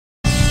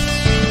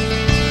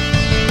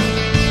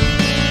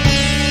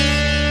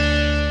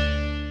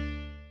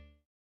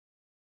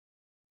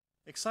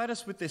Excite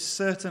us with this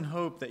certain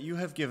hope that you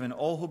have given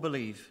all who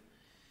believe.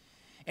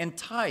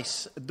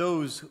 Entice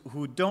those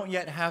who don't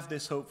yet have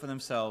this hope for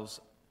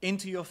themselves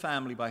into your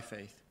family by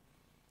faith.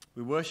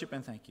 We worship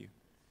and thank you.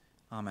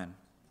 Amen.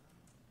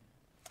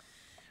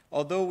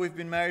 Although we've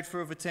been married for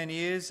over 10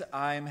 years,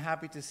 I'm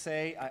happy to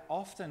say I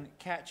often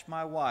catch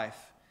my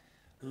wife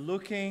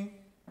looking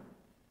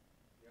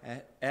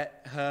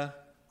at her.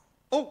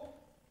 Oh!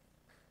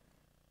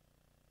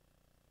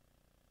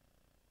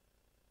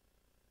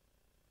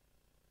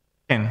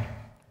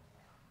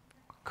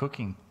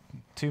 Cooking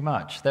too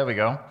much. There we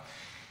go.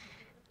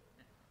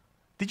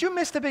 Did you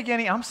miss the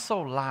beginning? I'm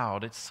so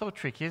loud. It's so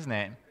tricky, isn't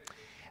it?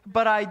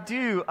 But I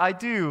do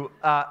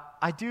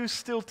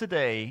still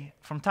today,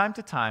 from time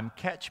to time,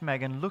 catch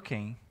Megan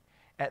looking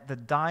at the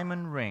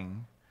diamond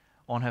ring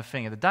on her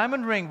finger. The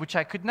diamond ring which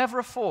I could never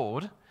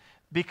afford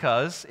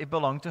because it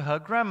belonged to her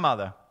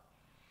grandmother.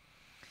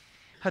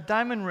 Her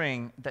diamond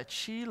ring that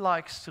she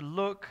likes to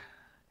look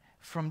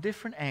from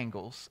different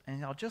angles,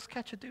 and I'll just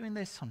catch her doing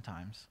this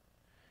sometimes.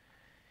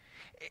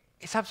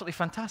 It's absolutely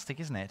fantastic,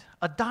 isn't it?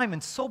 A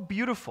diamond so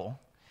beautiful.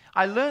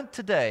 I learned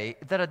today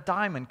that a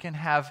diamond can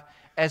have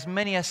as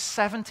many as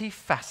 70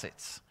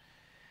 facets.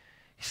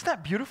 Isn't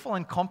that beautiful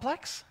and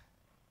complex?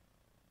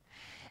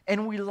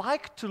 And we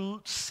like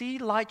to see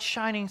light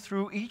shining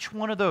through each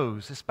one of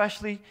those,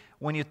 especially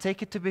when you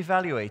take it to be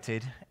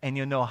evaluated and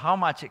you know how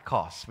much it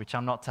costs, which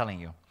I'm not telling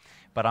you.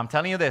 But I'm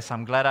telling you this,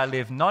 I'm glad I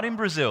live not in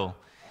Brazil.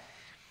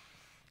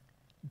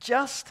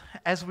 Just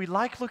as we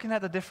like looking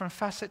at the different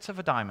facets of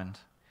a diamond,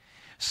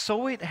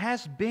 so it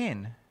has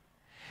been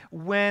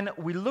when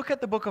we look at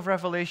the book of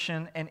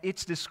Revelation and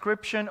its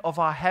description of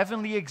our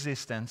heavenly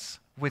existence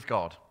with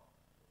God.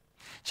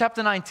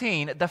 Chapter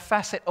 19, the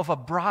facet of a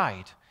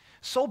bride.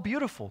 So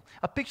beautiful,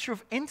 a picture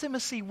of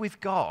intimacy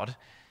with God.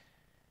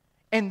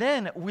 And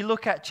then we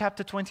look at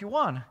chapter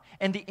 21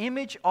 and the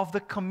image of the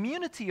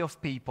community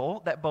of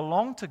people that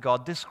belong to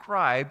God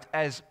described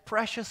as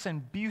precious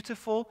and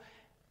beautiful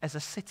as a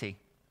city.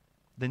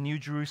 The New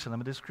Jerusalem,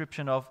 a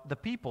description of the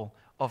people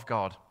of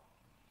God.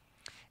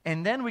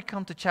 And then we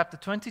come to chapter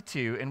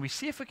 22, and we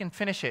see if we can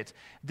finish it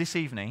this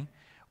evening,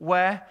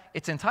 where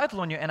it's entitled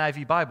on your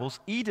NIV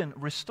Bibles, Eden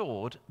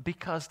Restored,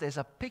 because there's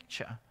a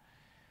picture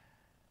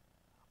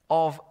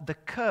of the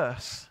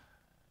curse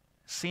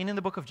seen in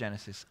the book of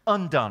Genesis,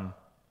 undone.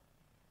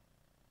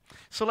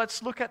 So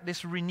let's look at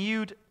this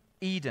renewed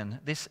Eden,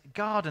 this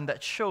garden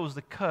that shows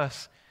the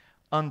curse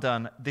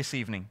undone this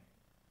evening.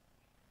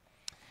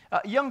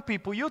 Young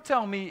people, you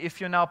tell me if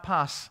you now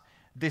pass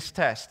this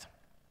test.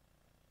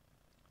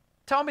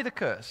 Tell me the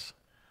curse.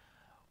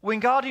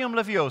 Wingardium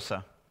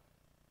Leviosa.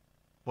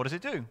 What does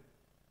it do?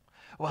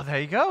 Well,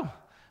 there you go.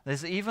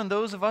 There's even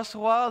those of us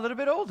who are a little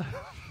bit older.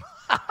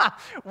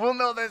 We'll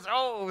know this.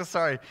 Oh,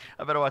 sorry.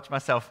 I better watch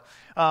myself.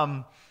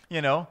 Avada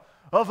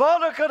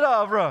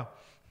Kedavra.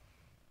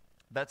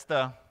 That's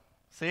the,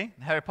 see?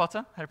 Harry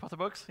Potter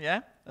books.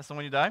 Yeah? That's the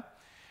one you die.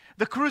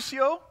 The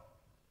Crucio.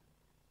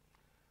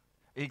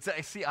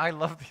 Exactly. See, I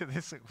love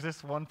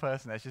this one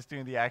person that's just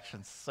doing the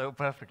actions so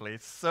perfectly.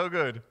 It's so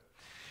good.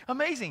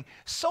 Amazing.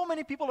 So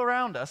many people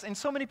around us and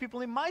so many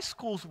people in my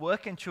school's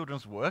work and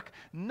children's work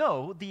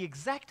know the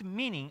exact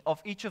meaning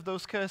of each of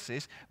those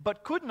curses,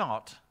 but could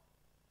not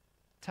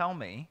tell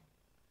me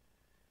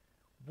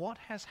what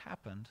has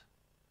happened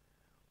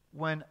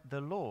when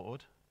the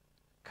Lord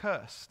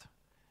cursed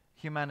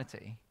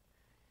humanity.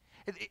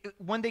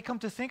 When they come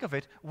to think of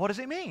it, what does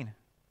it mean?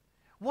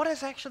 What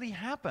has actually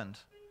happened?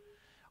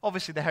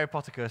 Obviously, the Harry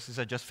Potter curses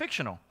are just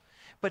fictional.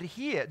 But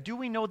here, do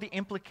we know the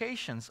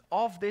implications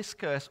of this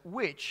curse,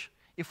 which,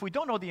 if we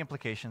don't know the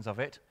implications of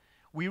it,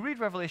 we read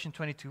Revelation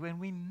 22 and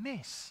we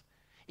miss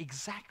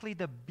exactly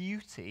the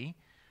beauty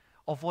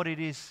of what it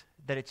is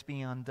that it's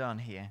being undone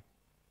here.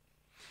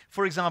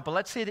 For example,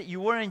 let's say that you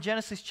were in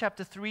Genesis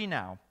chapter 3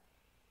 now,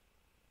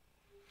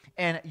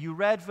 and you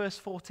read verse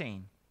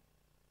 14.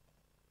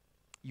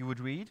 You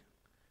would read,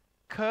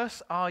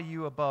 "Cursed are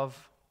you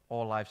above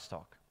all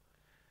livestock."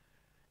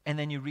 And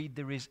then you read,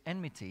 "There is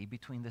enmity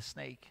between the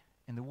snake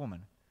and the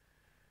woman."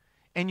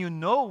 And you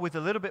know with a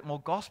little bit more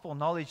gospel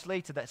knowledge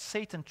later that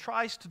Satan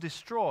tries to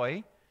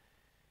destroy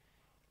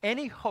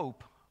any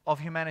hope of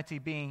humanity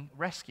being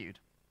rescued.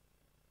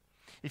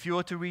 If you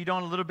were to read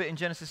on a little bit in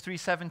Genesis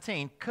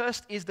 3:17,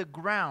 "Cursed is the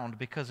ground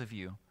because of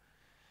you."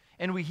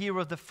 And we hear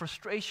of the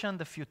frustration,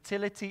 the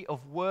futility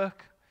of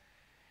work.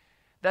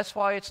 That's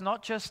why it's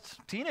not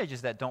just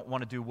teenagers that don't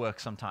want to do work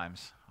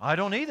sometimes. I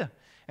don't either.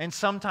 And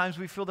sometimes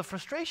we feel the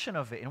frustration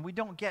of it, and we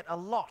don't get a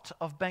lot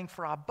of bang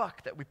for our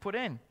buck that we put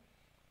in.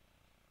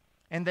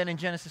 And then in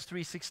Genesis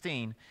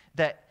 3:16,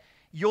 that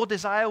your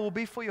desire will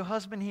be for your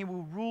husband, he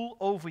will rule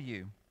over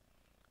you.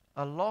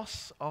 A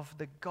loss of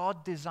the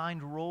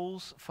God-designed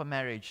roles for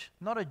marriage,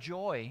 not a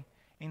joy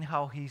in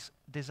how he's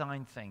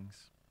designed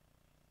things.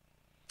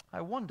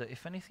 I wonder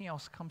if anything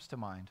else comes to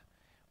mind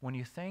when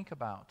you think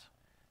about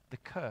the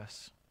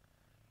curse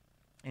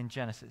in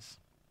Genesis.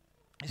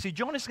 You see,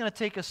 John is going to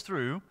take us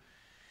through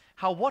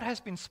how what has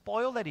been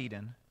spoiled at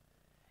Eden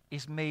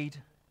is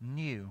made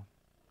new.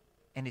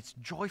 and it's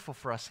joyful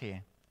for us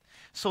here.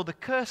 So the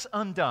curse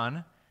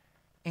undone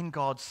in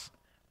God's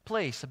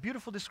place. A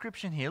beautiful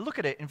description here. Look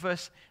at it in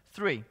verse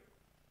 3.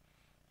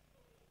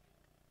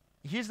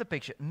 Here's the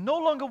picture. No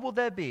longer will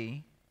there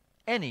be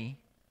any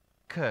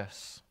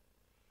curse.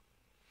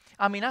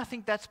 I mean, I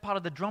think that's part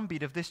of the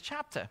drumbeat of this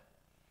chapter.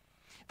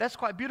 That's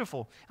quite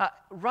beautiful.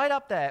 Right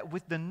up there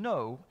with the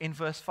no in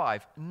verse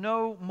 5.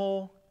 No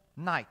more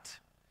night.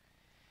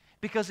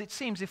 Because it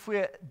seems if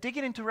we're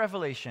digging into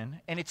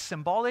Revelation and it's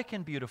symbolic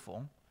and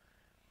beautiful,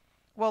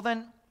 well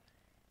then,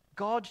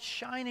 God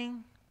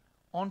shining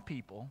on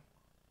people,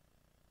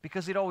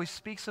 because it always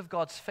speaks of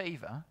God's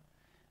favor,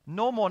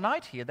 no more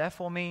night here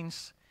therefore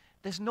means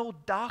there's no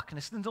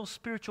darkness, there's no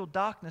spiritual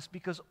darkness,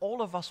 because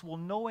all of us will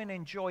know and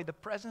enjoy the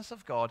presence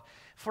of God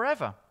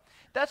forever.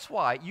 That's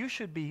why you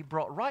should be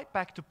brought right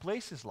back to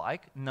places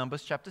like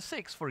Numbers chapter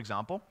 6, for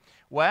example,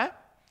 where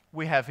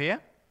we have here,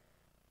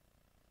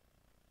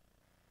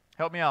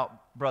 help me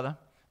out, brother.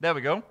 There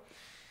we go.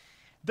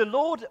 The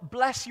Lord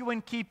bless you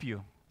and keep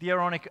you. The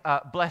Aaronic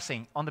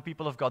blessing on the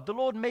people of God. The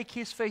Lord make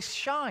his face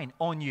shine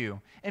on you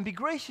and be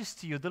gracious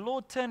to you. The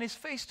Lord turn his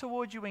face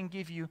toward you and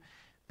give you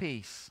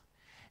peace.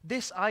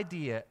 This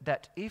idea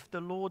that if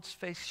the Lord's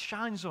face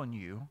shines on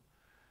you,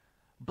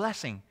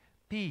 blessing,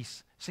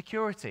 peace,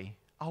 security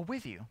are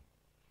with you.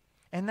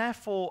 And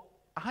therefore,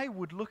 I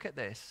would look at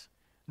this.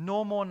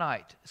 No more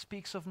night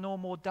speaks of no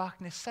more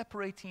darkness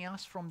separating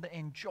us from the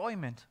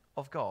enjoyment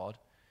of God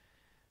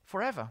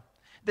forever.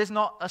 There's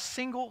not a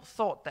single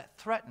thought that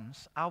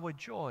threatens our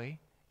joy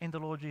in the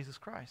Lord Jesus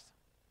Christ.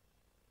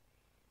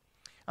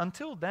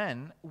 Until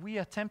then, we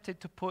are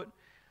tempted to put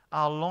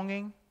our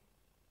longing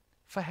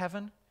for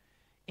heaven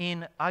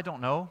in, I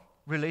don't know,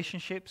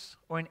 relationships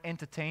or in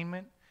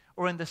entertainment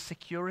or in the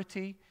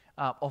security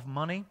of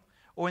money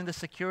or in the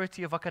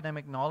security of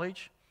academic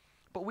knowledge.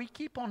 But we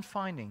keep on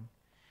finding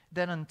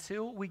that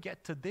until we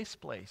get to this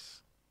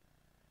place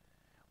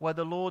where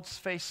the Lord's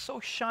face so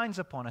shines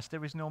upon us,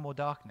 there is no more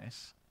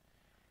darkness.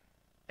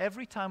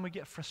 Every time we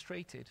get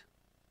frustrated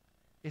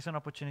is an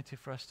opportunity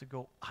for us to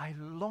go, I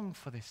long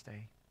for this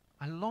day.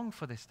 I long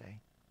for this day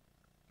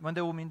when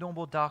there will be no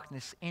more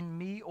darkness in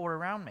me or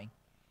around me.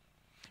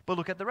 But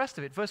look at the rest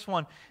of it. Verse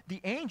 1,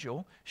 the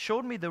angel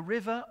showed me the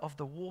river of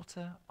the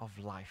water of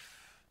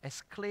life,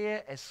 as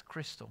clear as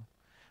crystal,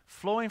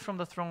 flowing from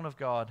the throne of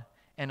God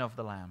and of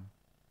the Lamb.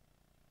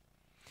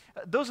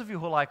 Those of you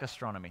who like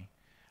astronomy,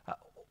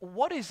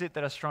 what is it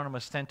that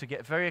astronomers tend to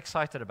get very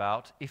excited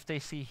about if they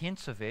see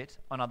hints of it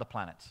on other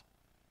planets?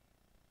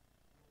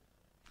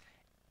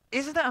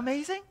 Isn't that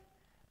amazing?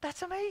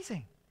 That's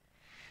amazing.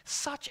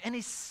 Such an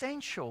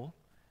essential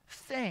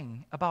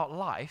thing about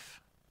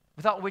life,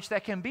 without which there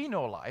can be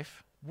no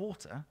life,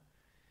 water.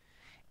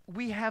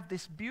 We have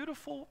this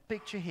beautiful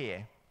picture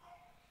here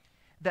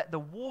that the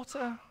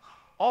water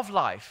of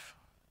life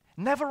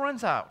never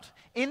runs out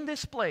in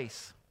this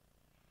place.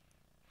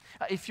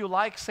 If you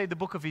like, say, the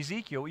book of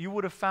Ezekiel, you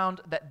would have found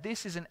that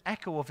this is an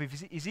echo of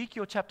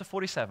Ezekiel chapter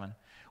 47,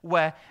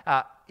 where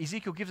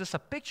Ezekiel gives us a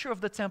picture of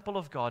the temple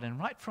of God, and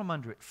right from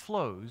under it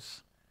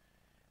flows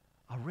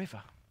a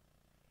river.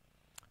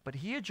 But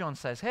here John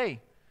says, hey,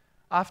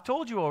 I've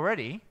told you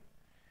already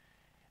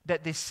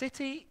that this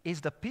city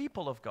is the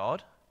people of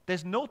God.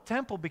 There's no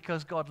temple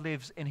because God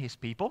lives in his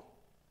people.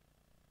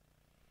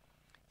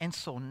 And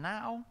so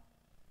now,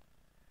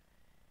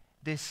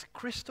 this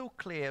crystal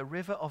clear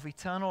river of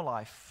eternal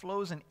life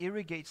flows and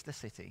irrigates the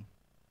city.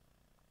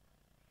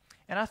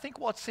 And I think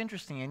what's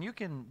interesting, and you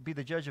can be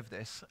the judge of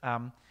this,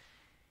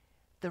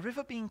 the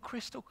river being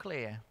crystal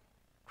clear,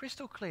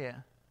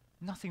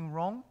 nothing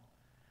wrong,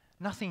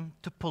 nothing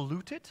to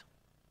pollute it,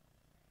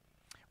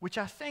 which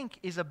I think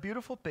is a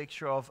beautiful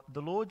picture of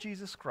the Lord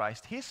Jesus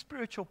Christ, his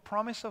spiritual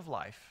promise of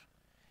life.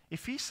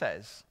 If he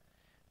says,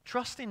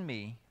 trust in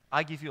me,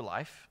 I give you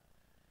life,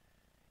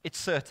 it's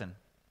certain.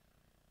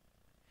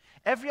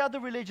 Every other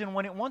religion,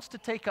 when it wants to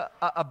take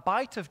a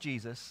bite of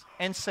Jesus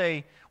and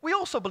say, we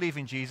also believe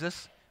in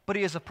Jesus, but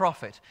he is a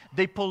prophet,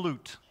 they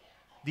pollute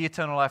the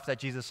eternal life that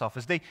Jesus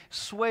offers. They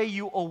sway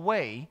you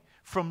away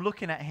from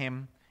looking at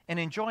him and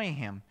enjoying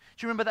him.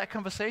 Do you remember that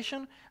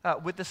conversation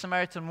with the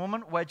Samaritan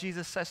woman where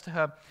Jesus says to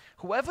her,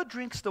 whoever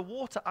drinks the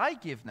water I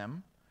give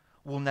them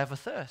will never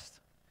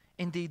thirst.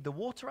 Indeed, the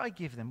water I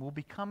give them will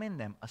become in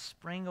them a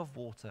spring of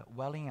water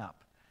welling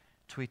up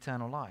to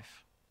eternal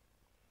life.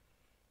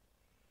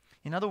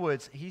 In other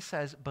words, he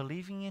says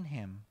believing in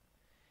him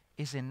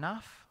is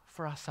enough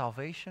for our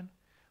salvation,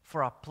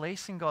 for our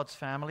place in God's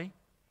family.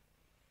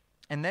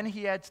 And then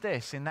he adds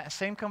this in that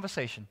same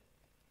conversation,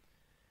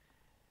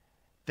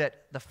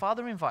 that the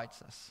Father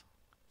invites us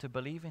to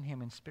believe in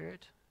him in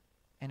spirit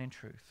and in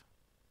truth.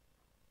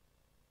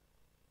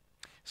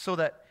 So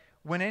that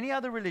when any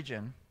other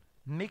religion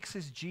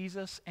mixes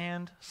Jesus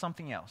and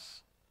something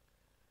else,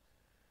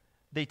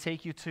 they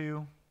take you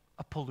to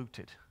a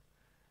polluted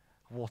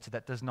water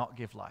that does not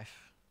give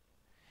life.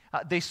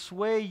 They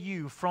sway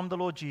you from the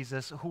Lord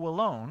Jesus, who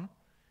alone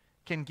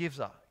can give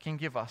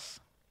us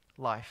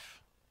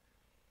life.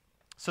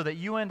 So that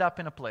you end up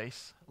in a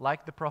place,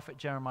 like the prophet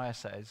Jeremiah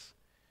says,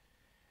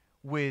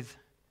 with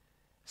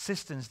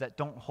cisterns that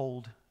don't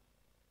hold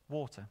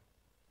water.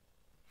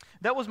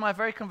 That was my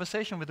very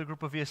conversation with a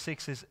group of Year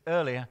 6s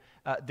earlier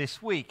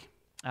this week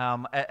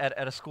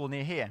at a school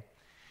near here.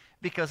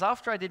 Because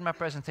after I did my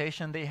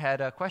presentation, they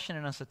had a question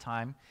and answer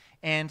time,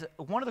 and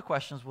one of the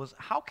questions was,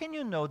 how can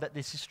you know that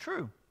this is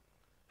true?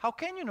 How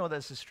can you know that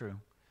this is true?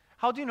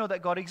 How do you know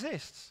that God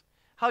exists?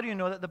 How do you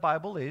know that the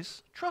Bible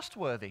is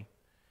trustworthy?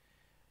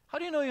 How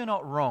do you know you're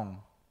not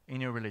wrong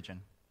in your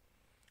religion?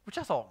 Which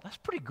I thought, that's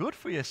pretty good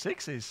for Year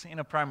 6s in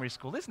a primary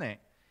school, isn't it?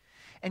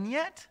 And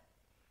yet,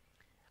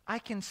 I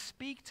can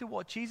speak to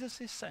what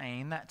Jesus is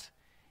saying, that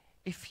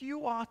if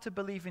you are to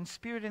believe in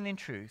spirit and in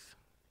truth,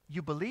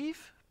 you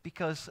believe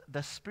because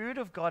the Spirit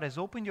of God has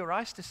opened your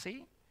eyes to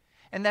see,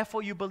 and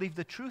therefore you believe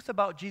the truth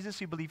about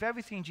Jesus, you believe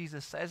everything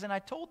Jesus says. And I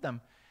told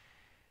them,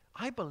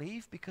 I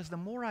believe because the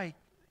more I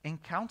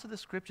encounter the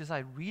Scriptures, I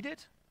read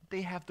it,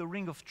 they have the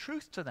ring of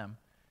truth to them.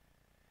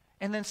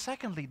 And then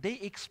secondly, they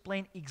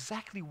explain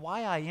exactly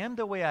why I am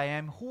the way I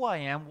am, who I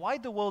am, why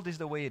the world is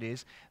the way it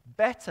is,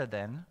 better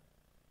than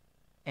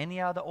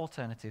any other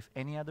alternative,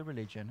 any other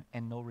religion,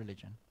 and no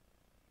religion.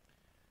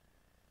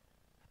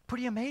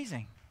 Pretty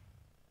amazing.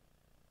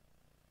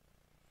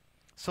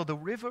 So the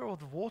river or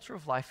the water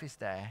of life is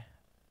there.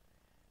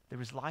 There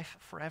is life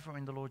forever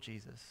in the Lord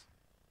Jesus.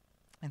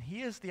 And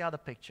here's the other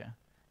picture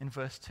in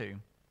verse 2.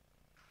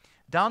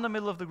 Down the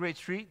middle of the great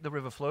street, the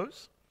river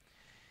flows.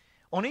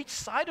 On each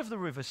side of the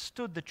river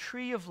stood the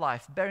tree of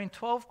life, bearing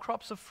 12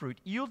 crops of fruit,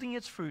 yielding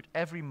its fruit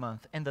every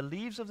month, and the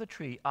leaves of the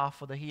tree are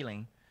for the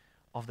healing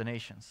of the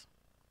nations.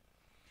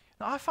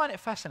 Now, I find it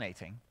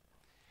fascinating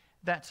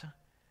that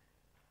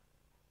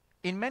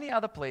in many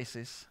other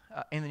places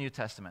in the New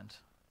Testament,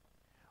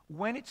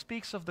 when it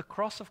speaks of the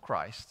cross of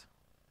Christ,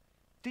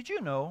 did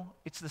you know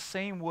it's the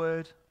same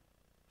word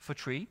for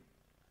tree?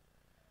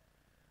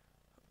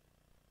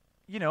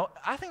 You know,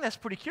 I think that's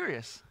pretty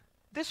curious.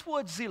 This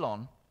word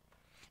xylon,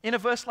 in a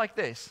verse like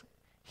this,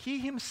 he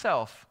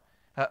himself,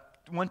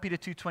 1 Peter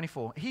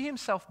 2:24, he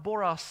himself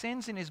bore our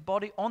sins in his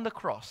body on the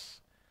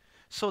cross,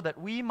 so that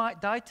we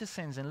might die to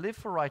sins and live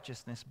for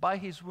righteousness. By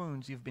his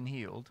wounds you've been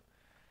healed.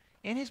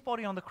 In his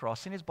body on the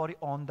cross, in his body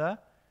on the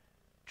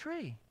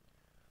tree.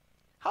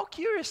 How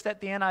curious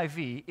that the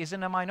NIV is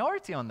in a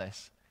minority on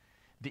this.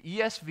 The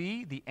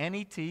ESV, the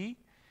NET,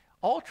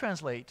 all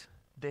translate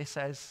this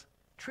as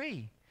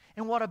tree.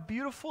 And what a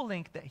beautiful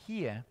link that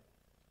here,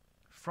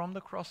 from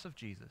the cross of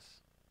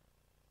Jesus.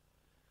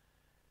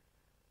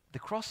 The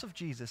cross of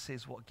Jesus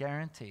is what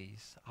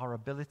guarantees our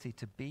ability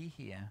to be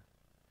here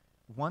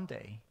one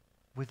day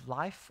with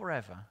life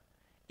forever,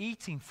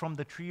 eating from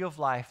the tree of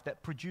life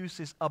that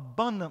produces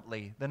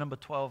abundantly, the number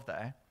 12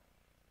 there,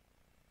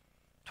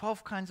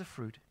 12 kinds of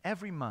fruit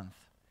every month.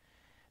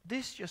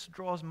 This just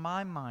draws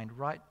my mind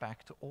right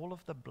back to all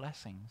of the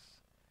blessings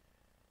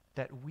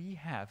that we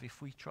have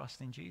if we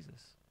trust in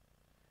Jesus.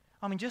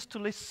 I mean, just to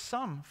list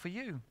some for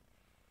you.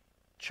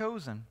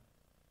 Chosen.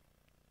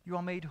 You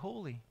are made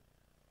holy,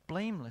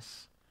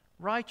 blameless,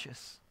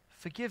 righteous,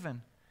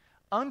 forgiven,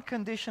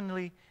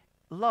 unconditionally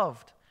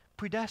loved,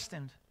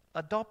 predestined,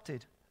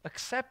 adopted,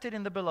 accepted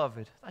in the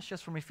beloved. That's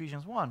just from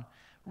Ephesians 1.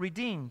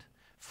 Redeemed,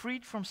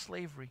 freed from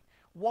slavery,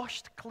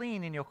 washed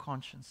clean in your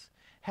conscience,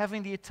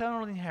 having the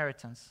eternal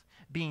inheritance,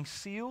 being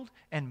sealed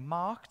and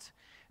marked,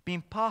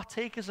 being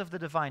partakers of the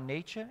divine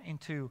nature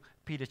into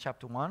Peter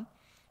chapter 1,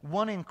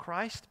 one in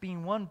Christ,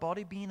 being one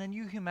body, being a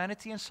new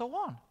humanity, and so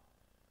on.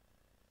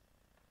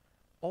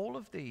 All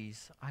of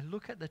these, I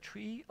look at the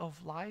tree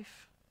of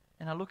life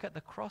and I look at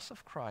the cross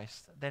of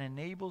Christ that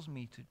enables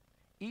me to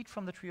eat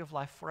from the tree of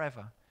life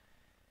forever.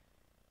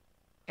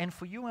 And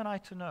for you and I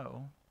to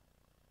know,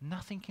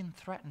 nothing can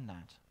threaten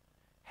that.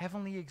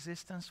 Heavenly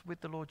existence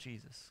with the Lord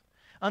Jesus.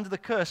 Under the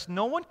curse,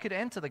 no one could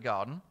enter the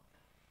garden,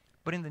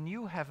 but in the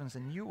new heavens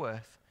and new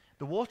earth,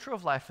 the water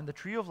of life and the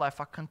tree of life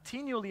are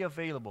continually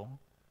available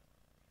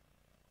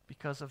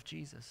because of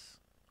Jesus,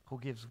 who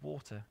gives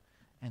water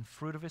and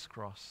fruit of his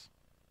cross.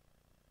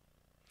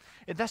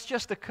 That's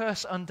just the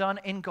curse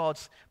undone in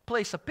God's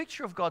place, a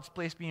picture of God's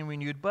place being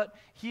renewed, but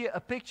here a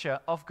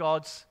picture of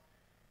God's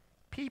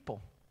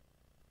people.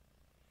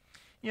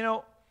 You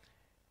know,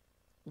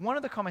 one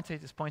of the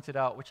commentators pointed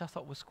out, which I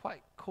thought was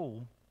quite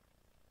cool,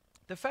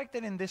 the fact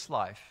that in this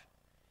life,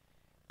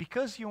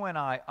 because you and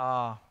I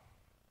are,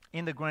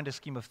 in the grander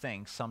scheme of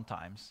things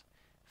sometimes,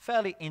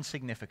 fairly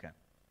insignificant,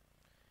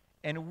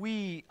 and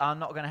we are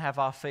not going to have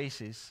our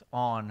faces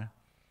on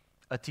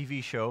a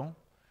TV show,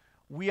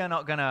 we are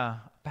not going to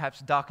perhaps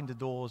darken the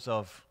doors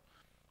of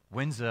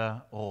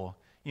Windsor or,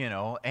 you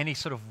know, any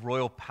sort of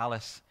royal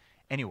palace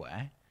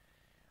anywhere.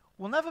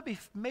 We'll never be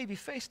maybe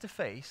face to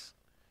face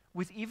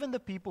with even the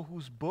people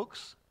whose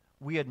books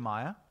we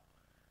admire,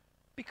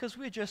 because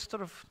we're just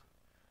sort of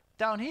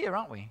down here,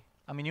 aren't we?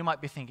 I mean, you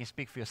might be thinking,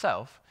 speak for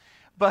yourself,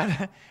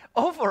 but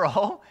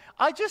overall,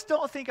 I just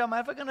don't think I'm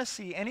ever going to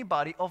see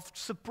anybody of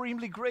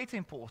supremely great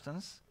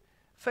importance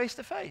face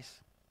to face.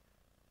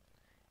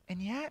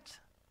 And yet,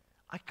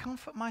 I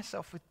comfort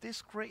myself with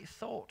this great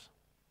thought,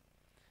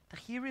 that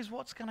here is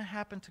what's going to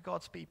happen to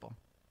God's people.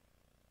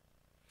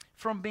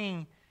 from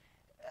being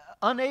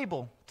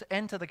unable to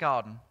enter the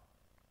garden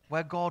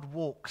where God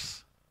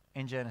walks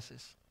in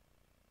Genesis,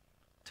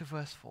 to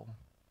verse 4.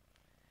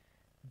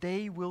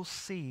 They will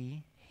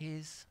see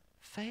his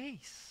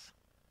face.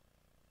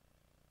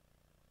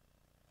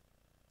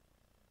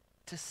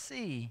 To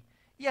see.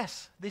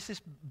 Yes, this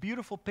is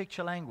beautiful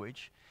picture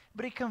language,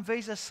 but it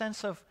conveys a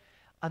sense of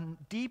a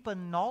deeper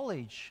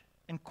knowledge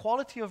and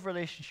quality of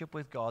relationship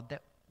with God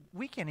that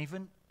we can't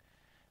even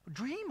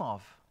dream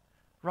of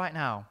right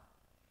now.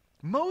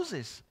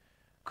 Moses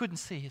couldn't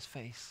see his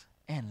face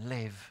and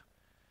live.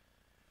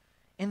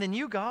 In the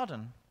new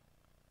garden,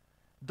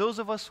 those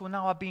of us who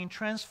now are being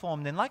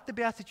transformed, and like the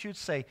Beatitudes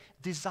say,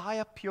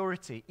 desire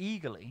purity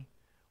eagerly,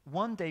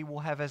 one day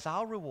will have as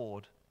our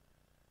reward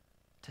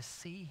to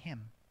see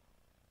him.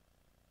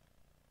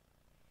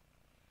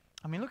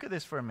 I mean, look at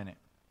this for a minute.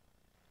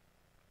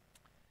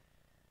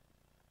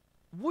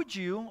 Would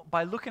you,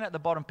 by looking at the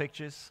bottom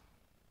pictures,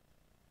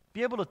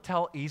 be able to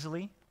tell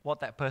easily what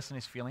that person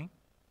is feeling?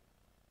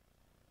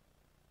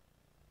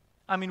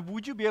 I mean,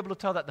 would you be able to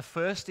tell that the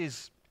first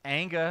is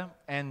anger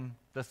and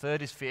the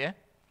third is fear?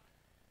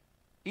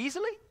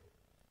 Easily?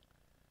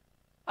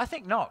 I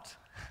think not.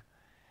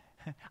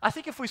 I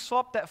think if we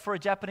swapped that for a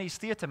Japanese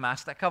theater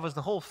mask that covers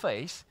the whole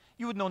face,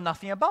 you would know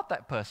nothing about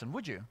that person,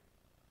 would you?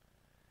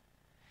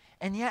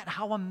 And yet,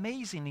 how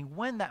amazingly,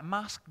 when that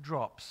mask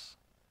drops,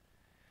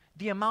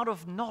 the amount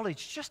of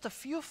knowledge, just a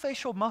few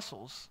facial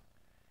muscles,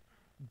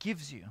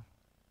 gives you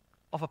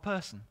of a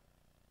person.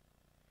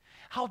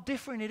 How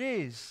different it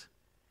is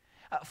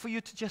for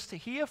you to just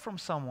hear from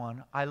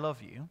someone, I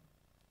love you,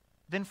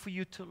 than for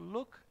you to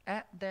look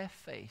at their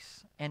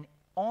face and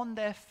on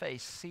their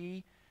face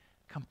see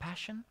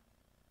compassion,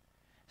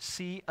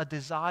 see a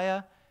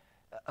desire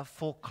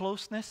for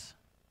closeness.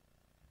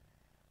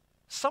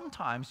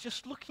 Sometimes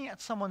just looking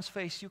at someone's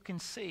face, you can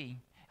see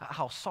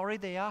how sorry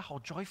they are, how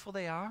joyful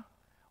they are,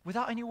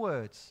 without any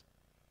words.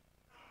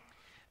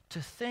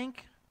 To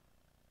think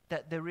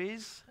that there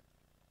is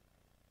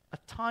a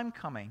time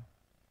coming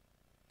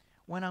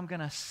when I'm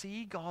going to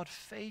see God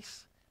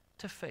face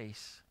to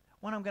face,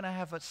 when I'm going to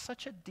have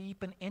such a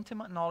deep and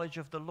intimate knowledge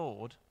of the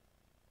Lord,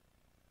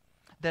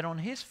 that on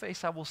his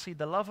face I will see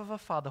the love of a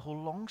father who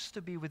longs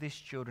to be with his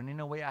children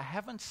in a way I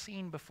haven't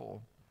seen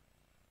before.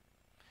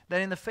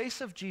 That in the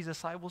face of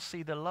Jesus I will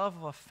see the love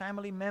of a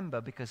family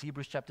member, because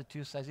Hebrews chapter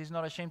 2 says he's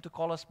not ashamed to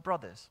call us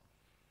brothers.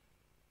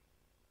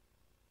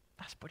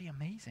 That's pretty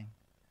amazing.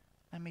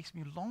 That makes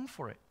me long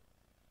for it.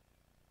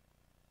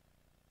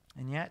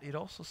 And yet it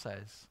also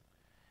says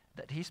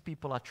that his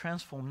people are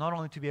transformed not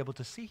only to be able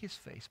to see his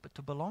face, but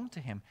to belong to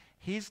him.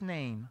 His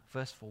name,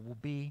 verse 4, will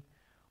be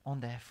on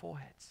their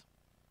foreheads.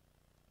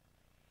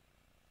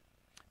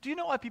 Do you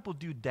know why people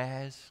do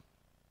dares?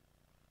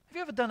 Have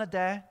you ever done a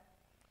dare?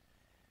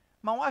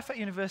 My wife at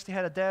university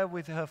had a dare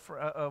with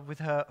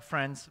her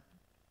friends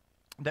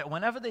that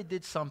whenever they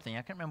did something,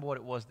 I can't remember what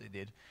it was they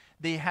did,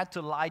 they had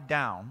to lie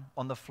down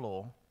on the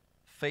floor,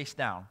 face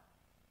down.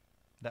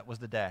 That was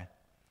the dare.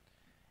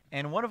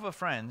 And one of her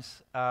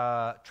friends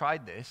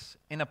tried this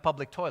in a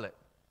public toilet.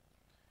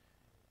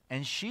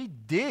 And she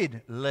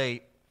did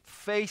lay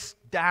face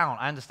down.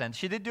 I understand.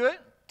 She did do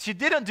it? She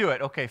didn't do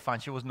it. Okay, fine.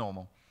 She was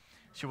normal.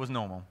 She was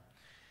normal.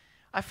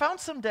 I found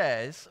some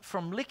dares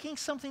from licking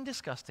something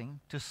disgusting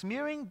to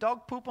smearing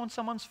dog poop on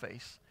someone's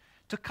face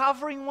to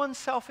covering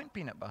oneself in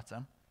peanut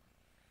butter.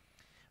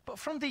 But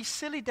from these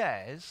silly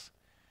dares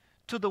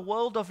to the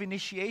world of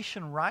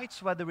initiation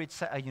rites, whether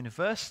it's at a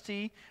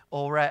university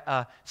or at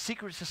a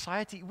secret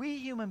society, we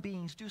human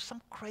beings do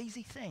some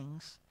crazy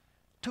things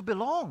to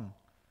belong,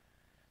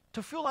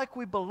 to feel like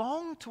we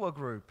belong to a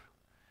group,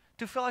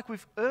 to feel like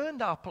we've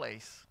earned our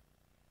place.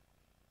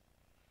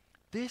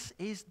 This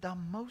is the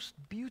most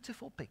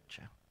beautiful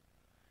picture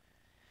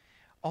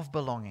of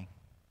belonging.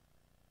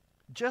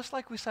 Just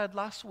like we said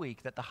last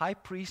week that the high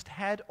priest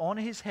had on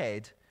his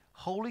head,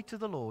 holy to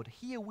the Lord,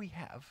 here we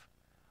have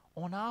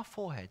on our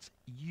foreheads,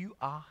 you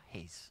are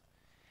his.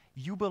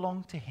 You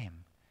belong to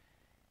him.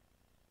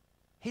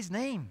 His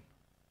name.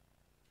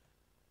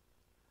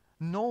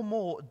 No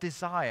more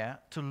desire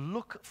to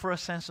look for a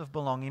sense of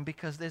belonging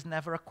because there's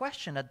never a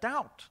question, a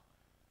doubt.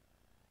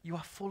 You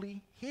are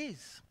fully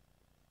his.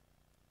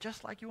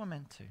 Just like you were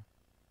meant to.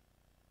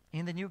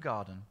 In the new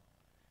garden,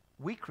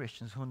 we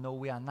Christians who know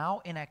we are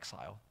now in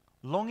exile,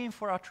 longing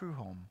for our true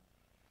home,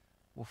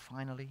 will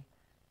finally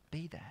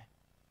be there.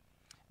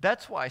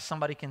 That's why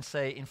somebody can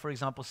say in, for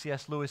example,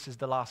 C.S. Lewis's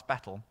The Last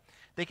Battle,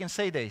 they can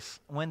say this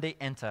when they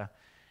enter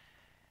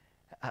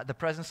the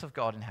presence of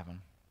God in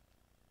heaven.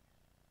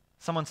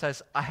 Someone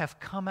says, I have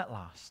come at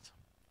last.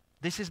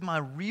 This is my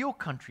real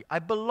country. I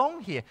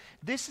belong here.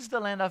 This is the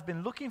land I've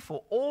been looking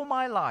for all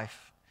my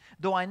life.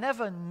 Though I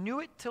never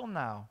knew it till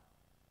now.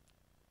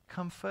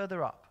 Come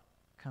further up.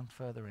 Come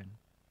further in.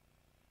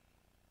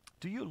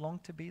 Do you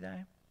long to be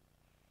there?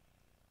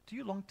 Do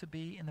you long to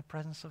be in the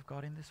presence of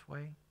God in this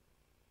way?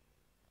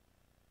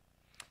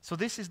 So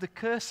this is the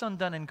curse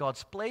undone in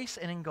God's place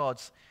and in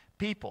God's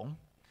people.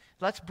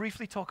 Let's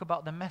briefly talk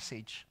about the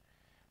message.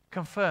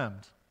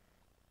 Confirmed.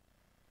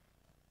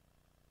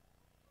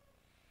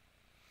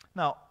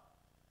 Now,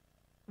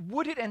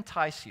 would it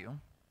entice you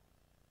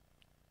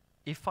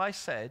if I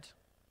said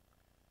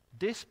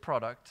this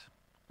product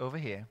over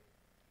here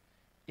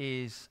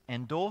is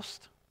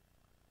endorsed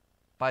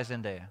by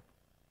Zendaya?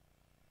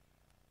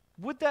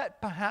 Would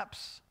that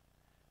perhaps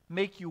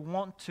make you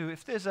want to,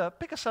 if there's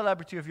pick a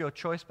celebrity of your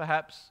choice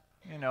perhaps,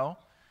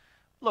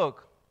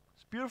 look,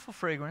 it's beautiful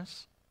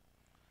fragrance.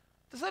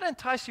 Does that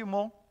entice you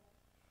more?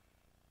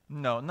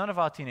 No, none of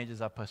our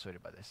teenagers are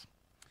persuaded by this.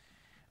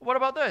 What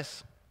about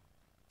this?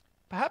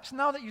 Perhaps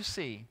now that you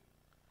see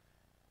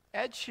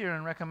Ed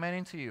Sheeran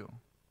recommending to you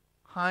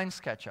Heinz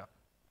ketchup,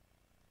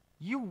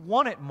 you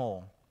want it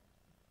more,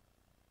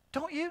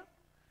 don't you?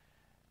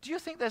 Do you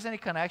think there's any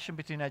connection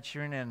between Ed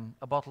Sheeran and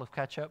a bottle of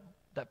ketchup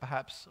that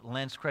perhaps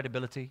lends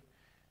credibility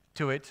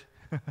to it?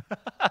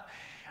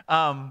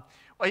 Well,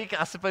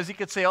 I suppose you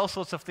could say all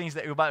sorts of things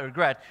that you might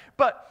regret.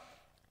 But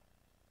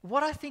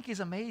what I think is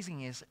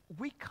amazing is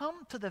we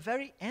come to the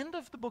very end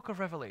of the book of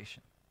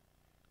Revelation.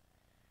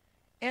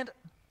 And,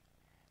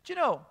 do you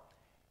know,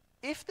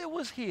 if there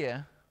was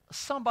here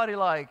somebody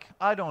like,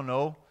 I don't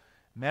know,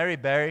 Mary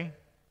Berry,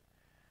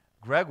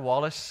 Greg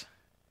Wallace,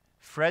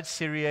 Fred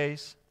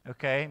Sirius,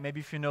 okay, maybe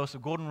if you know, so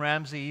Gordon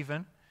Ramsay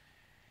even,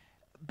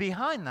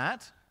 behind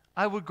that,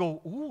 I would go,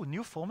 ooh,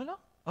 new formula?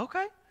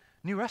 Okay,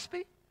 new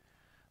recipe?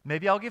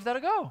 Maybe I'll give that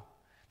a go.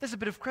 There's a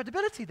bit of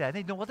credibility there.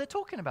 They know what they're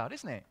talking about,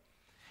 isn't it?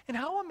 And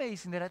how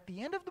amazing that at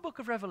the end of the book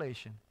of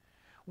Revelation,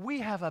 we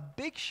have a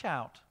big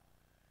shout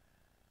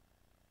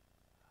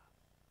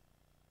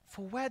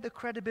for where the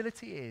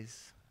credibility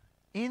is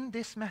in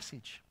this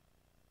message.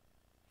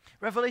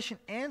 Revelation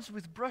ends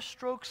with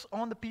brushstrokes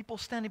on the people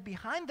standing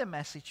behind the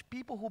message,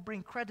 people who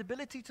bring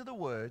credibility to the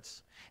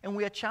words, and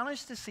we are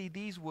challenged to see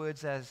these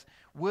words as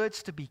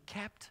words to be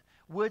kept,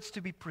 words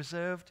to be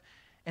preserved,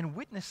 and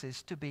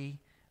witnesses to be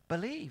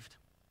believed.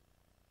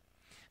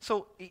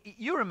 So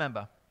you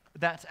remember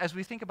that as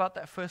we think about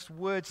that first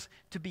words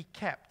to be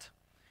kept,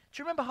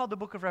 do you remember how the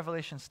book of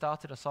Revelation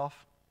started us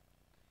off?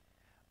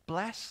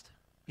 Blessed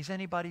is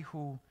anybody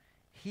who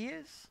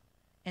hears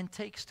and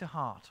takes to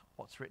heart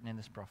what's written in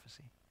this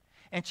prophecy.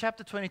 In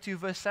chapter 22,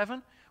 verse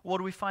 7, what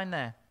do we find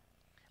there?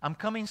 I'm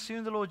coming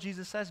soon, the Lord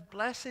Jesus says,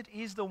 blessed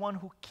is the one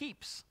who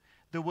keeps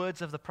the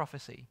words of the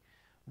prophecy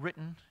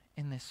written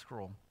in this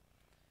scroll.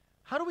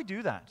 How do we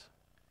do that?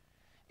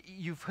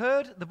 You've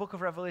heard the book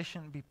of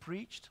Revelation be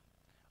preached.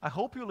 I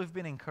hope you'll have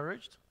been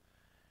encouraged.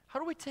 How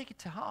do we take it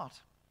to heart?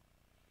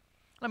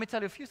 Let me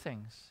tell you a few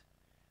things.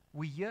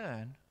 We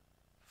yearn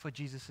for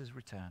Jesus'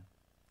 return.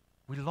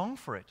 We long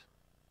for it.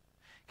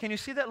 Can you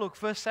see that? Look,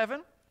 verse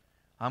 7,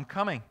 I'm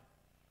coming.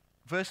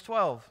 Verse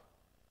 12,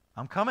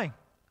 I'm coming.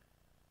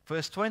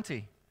 Verse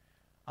 20,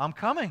 I'm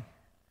coming.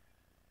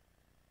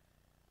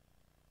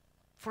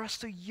 For us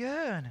to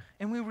yearn,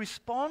 and we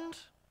respond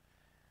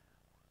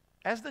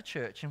as the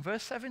church in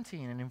verse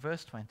 17 and in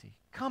verse 20,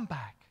 come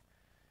back.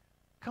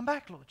 Come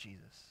back, Lord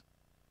Jesus.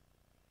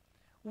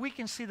 We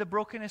can see the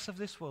brokenness of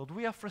this world.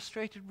 We are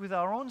frustrated with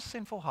our own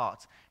sinful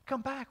hearts.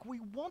 Come back. We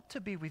want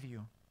to be with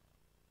you.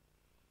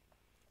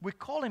 We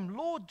call him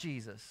Lord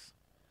Jesus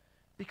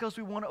because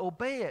we want to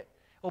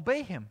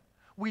obey him.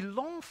 We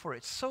long for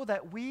it so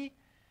that we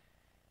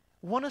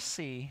want to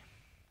see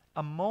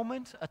a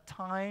moment, a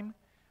time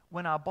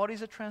when our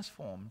bodies are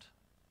transformed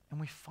and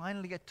we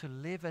finally get to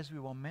live as we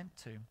were meant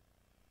to.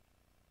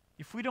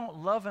 If we don't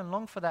love and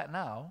long for that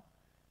now,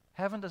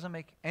 heaven doesn't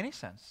make any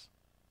sense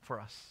for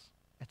us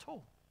at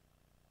all.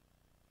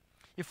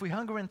 If we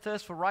hunger and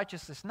thirst for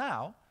righteousness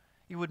now,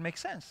 it would make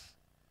sense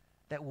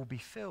that we'll be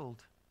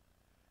filled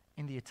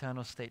in the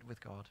eternal state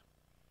with God.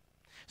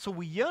 So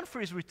we yearn for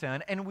his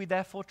return, and we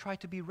therefore try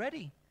to be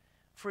ready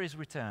for his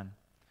return.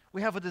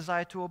 We have a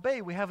desire to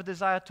obey. We have a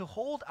desire to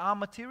hold our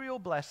material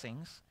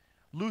blessings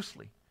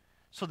loosely,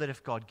 so that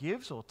if God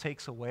gives or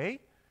takes away,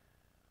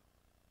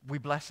 we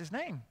bless his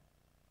name.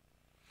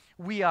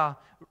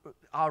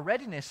 Our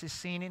readiness is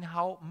seen in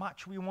how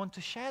much we want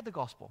to share the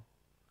gospel.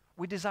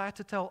 We desire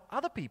to tell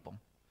other people.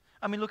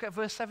 I mean, look at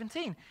verse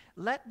 17.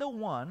 Let the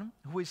one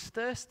who is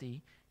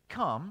thirsty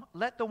come.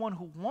 Let the one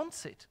who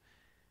wants it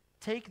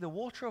take the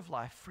water of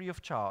life free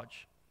of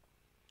charge.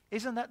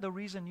 Isn't that the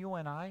reason you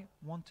and I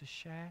want to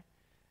share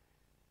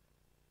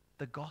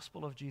the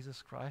gospel of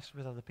Jesus Christ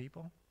with other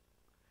people?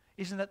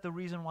 Isn't that the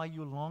reason why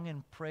you long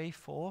and pray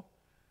for,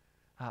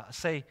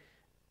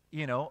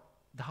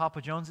 the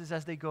Harper Joneses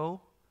as they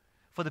go,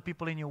 for the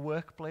people in your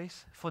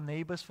workplace, for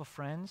neighbors, for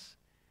friends?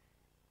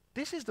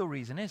 This is the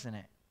reason, isn't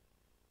it?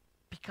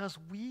 Because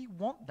we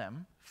want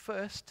them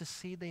first to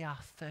see they are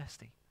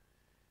thirsty.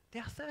 They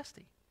are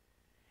thirsty.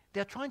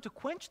 They're trying to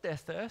quench their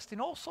thirst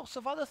in all sorts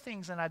of other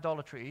things and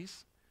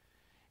idolatries,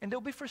 and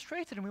they'll be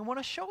frustrated, and we want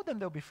to show them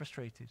they'll be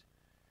frustrated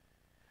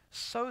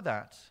so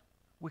that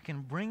we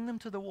can bring them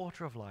to the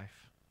water of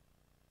life.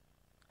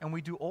 And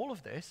we do all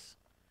of this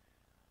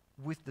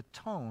with the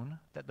tone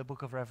that the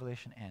book of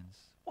Revelation ends.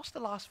 What's the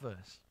last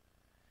verse?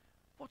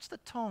 What's the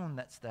tone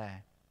that's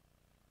there?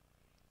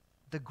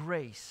 The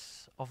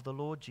grace of the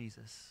Lord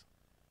Jesus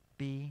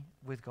be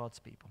with God's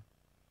people.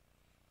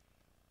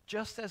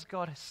 Just as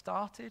God has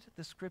started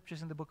the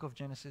scriptures in the book of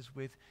Genesis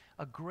with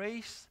a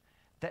grace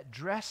that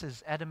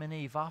dresses Adam and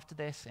Eve after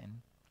their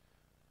sin,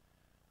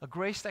 a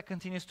grace that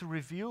continues to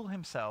reveal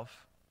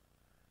himself,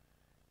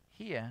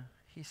 here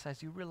he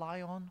says, you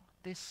rely on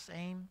this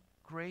same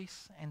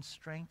grace and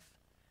strength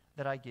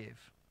that I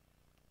give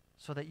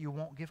so that you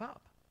won't give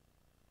up.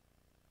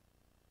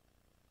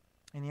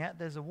 And yet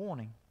there's a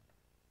warning.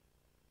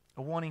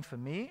 A warning for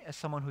me as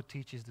someone who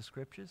teaches the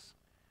scriptures.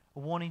 A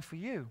warning for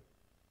you.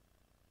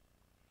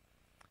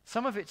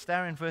 Some of it's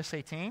there in verse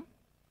 18.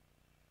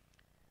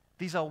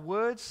 These are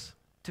words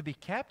to be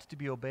kept, to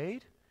be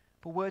obeyed,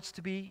 but words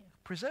to be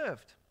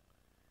preserved.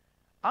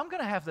 I'm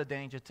going to have the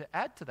danger to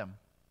add to them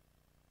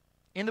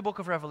in the book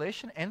of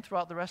Revelation and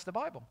throughout the rest of the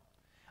Bible.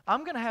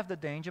 I'm going to have the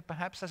danger,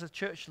 perhaps as a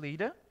church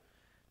leader,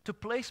 to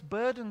place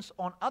burdens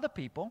on other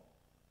people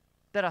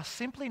that are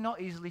simply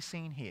not easily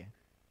seen here.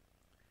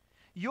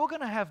 You're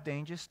going to have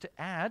dangers to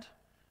add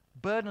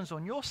burdens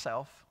on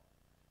yourself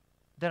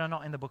that are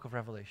not in the book of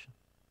Revelation.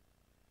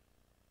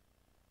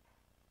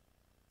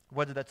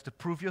 Whether that's to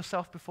prove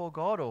yourself before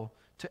God or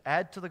to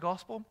add to the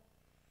gospel.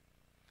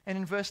 And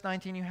in verse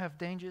 19 you have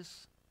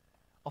dangers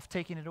of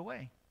taking it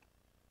away.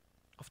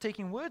 Of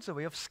taking words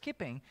away, of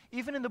skipping,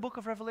 even in the book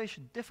of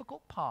Revelation,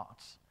 difficult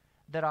parts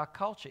that our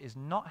culture is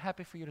not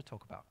happy for you to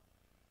talk about.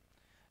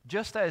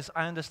 Just as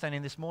I understand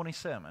in this morning's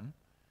sermon,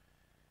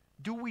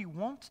 do we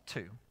want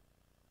to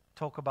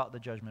talk about the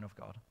judgment of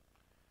God?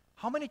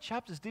 How many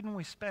chapters didn't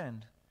we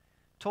spend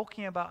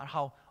talking about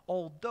how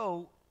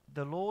although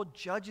the Lord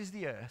judges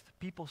the earth,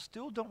 people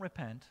still don't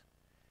repent,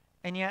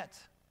 and yet,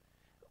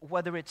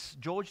 whether it's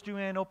George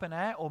doing an open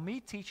air or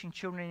me teaching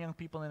children and young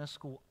people in a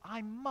school,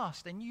 I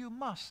must and you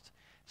must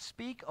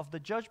speak of the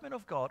judgment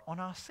of God on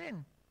our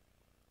sin.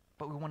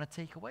 But we want to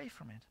take away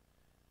from it.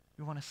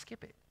 We want to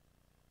skip it.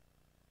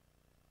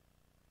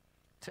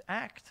 To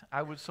act,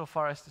 I would go so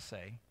far as to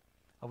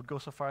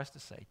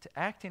say, to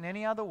act in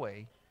any other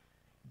way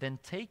than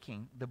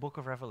taking the book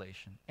of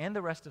Revelation and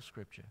the rest of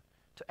Scripture,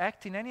 to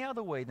act in any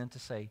other way than to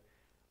say,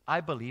 I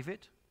believe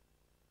it,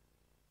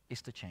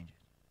 is to change it.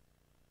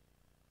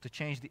 To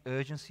change the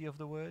urgency of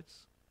the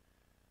words.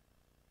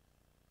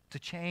 To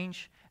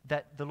change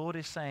that the Lord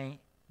is saying,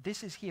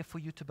 this is here for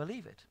you to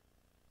believe it.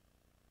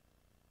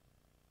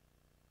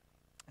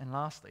 And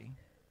lastly,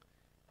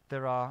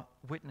 there are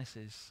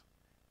witnesses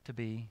to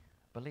be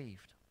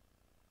believed.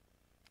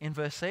 In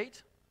verse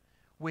 8,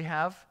 we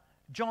have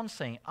John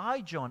saying, I,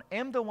 John,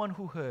 am the one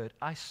who heard.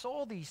 I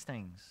saw these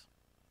things.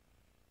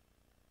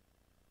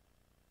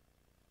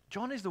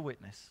 John is the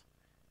witness.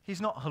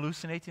 He's not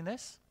hallucinating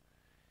this.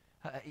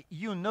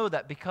 You know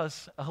that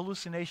because a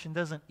hallucination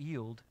doesn't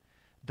yield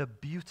the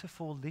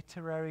beautiful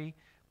literary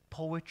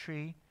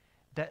poetry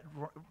that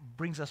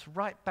brings us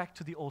right back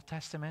to the Old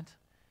Testament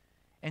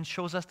and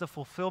shows us the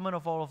fulfillment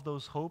of all of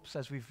those hopes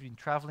as we've been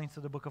traveling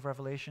through the book of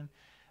Revelation.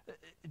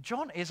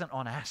 John isn't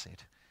on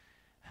acid.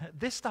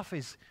 This stuff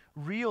is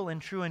real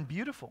and true and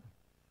beautiful.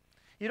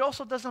 It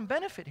also doesn't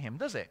benefit him,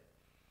 does it?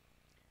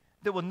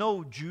 There were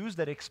no Jews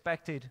that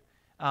expected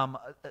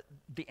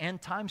the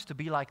end times to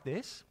be like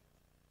this.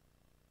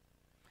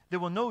 There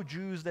were no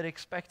Jews that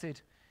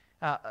expected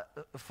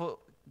for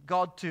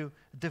God to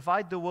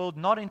divide the world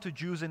not into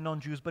Jews and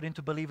non-Jews, but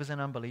into believers and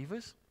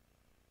unbelievers.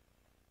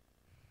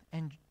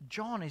 And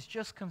John is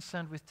just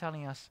concerned with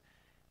telling us,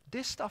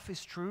 this stuff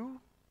is true,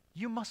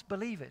 you must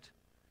believe it.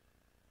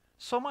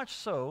 So much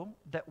so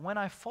that when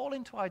I fall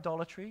into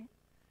idolatry,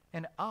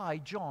 and I,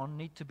 John,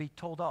 need to be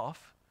told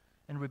off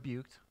and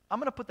rebuked, I'm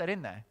going to put that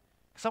in there.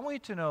 Because I want you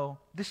to know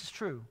this is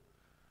true.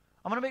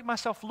 I'm going to make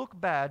myself look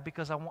bad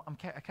because I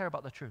care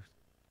about the truth.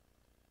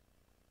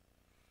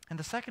 And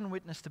the second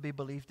witness to be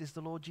believed is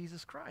the Lord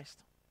Jesus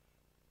Christ,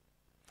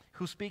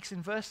 who speaks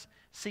in verse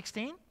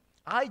 16,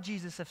 I,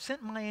 Jesus, have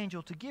sent my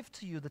angel to give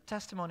to you the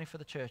testimony for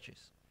the churches.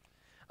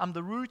 I'm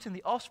the root and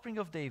the offspring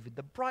of David,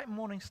 the bright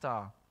morning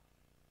star.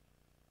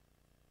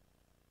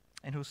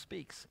 And who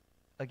speaks,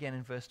 again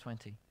in verse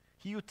 20,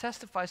 he who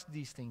testifies to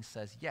these things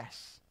says,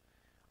 yes,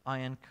 I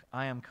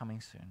am coming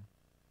soon.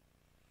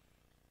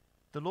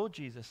 The Lord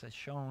Jesus has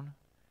shown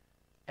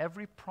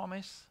every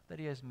promise that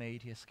he has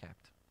made, he has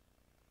kept.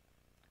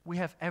 We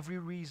have every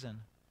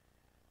reason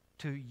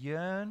to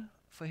yearn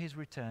for his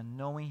return,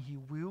 knowing he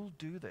will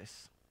do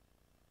this.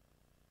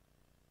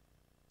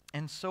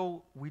 And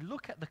so we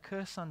look at the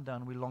curse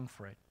undone, we long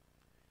for it.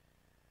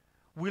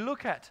 We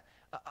look at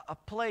a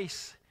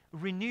place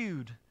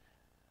renewed,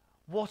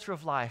 water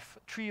of life,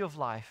 tree of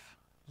life,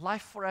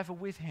 life forever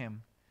with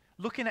him.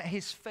 Looking at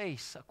his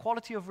face, a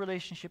quality of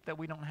relationship that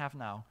we don't have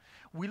now.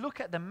 We look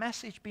at the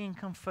message being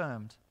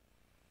confirmed.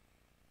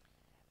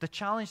 The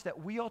challenge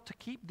that we ought to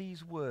keep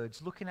these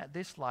words, looking at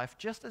this life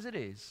just as it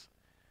is,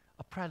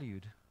 a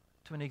prelude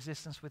to an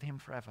existence with him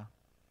forever.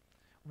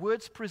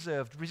 Words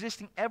preserved,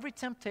 resisting every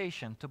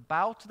temptation to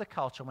bow to the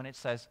culture when it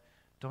says,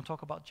 don't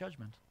talk about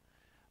judgment.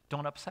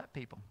 Don't upset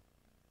people.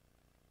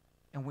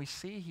 And we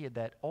see here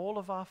that all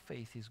of our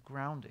faith is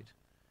grounded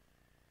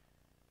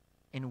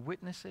in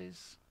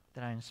witnesses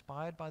that are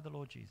inspired by the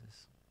Lord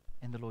Jesus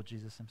and the Lord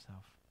Jesus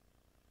himself.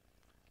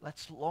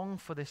 Let's long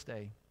for this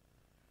day.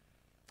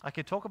 I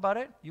can talk about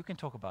it. You can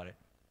talk about it.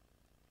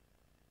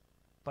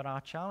 But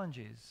our challenge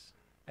is,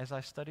 as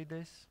I studied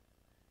this,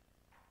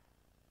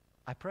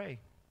 I prayed.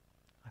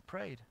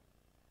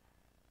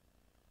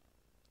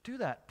 Do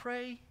that.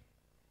 Pray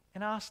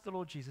and ask the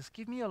Lord Jesus,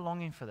 give me a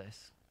longing for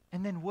this.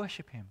 And then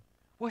worship Him.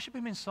 Worship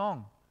Him in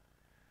song.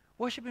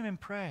 Worship Him in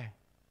prayer.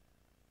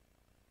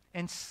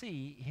 And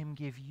see Him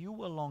give you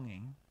a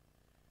longing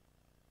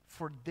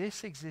for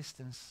this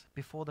existence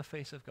before the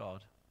face of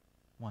God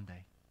one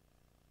day.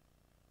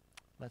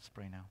 Let's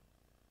pray now.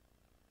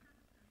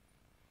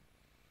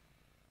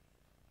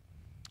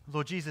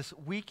 Lord Jesus,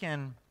 we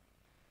can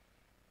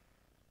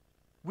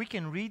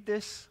read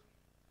this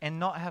and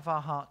not have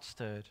our hearts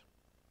stirred.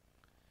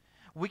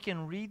 We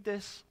can read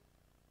this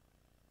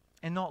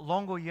and not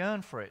long or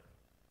yearn for it.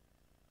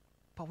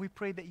 But we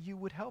pray that you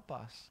would help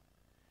us.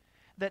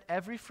 That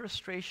every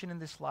frustration in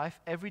this life,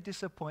 every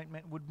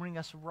disappointment would bring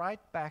us right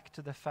back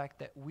to the fact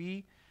that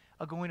we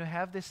are going to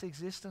have this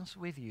existence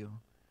with you,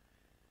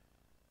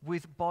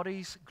 with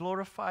bodies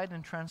glorified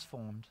and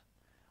transformed,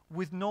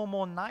 with no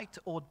more night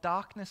or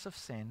darkness of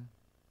sin,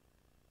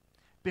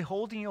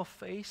 beholding your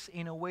face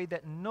in a way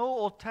that no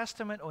Old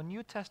Testament or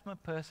New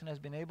Testament person has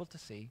been able to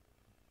see.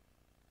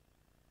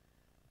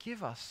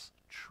 Give us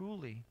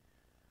truly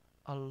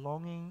a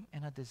longing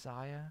and a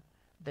desire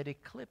that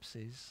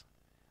eclipses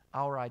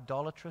our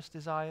idolatrous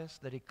desires,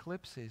 that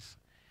eclipses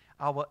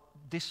our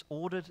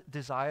disordered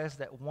desires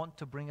that want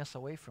to bring us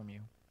away from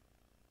you.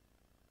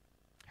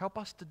 Help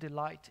us to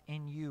delight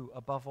in you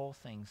above all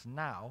things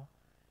now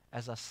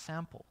as a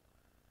sample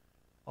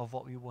of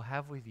what we will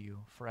have with you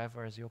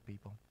forever as your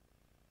people.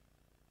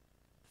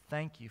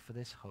 Thank you for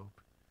this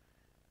hope.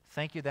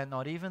 Thank you that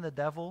not even the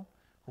devil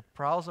who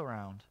prowls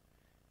around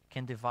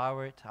can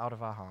devour it out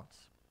of our hearts.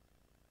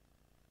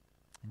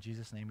 In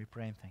Jesus' name we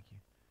pray and thank you.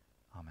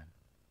 Amen.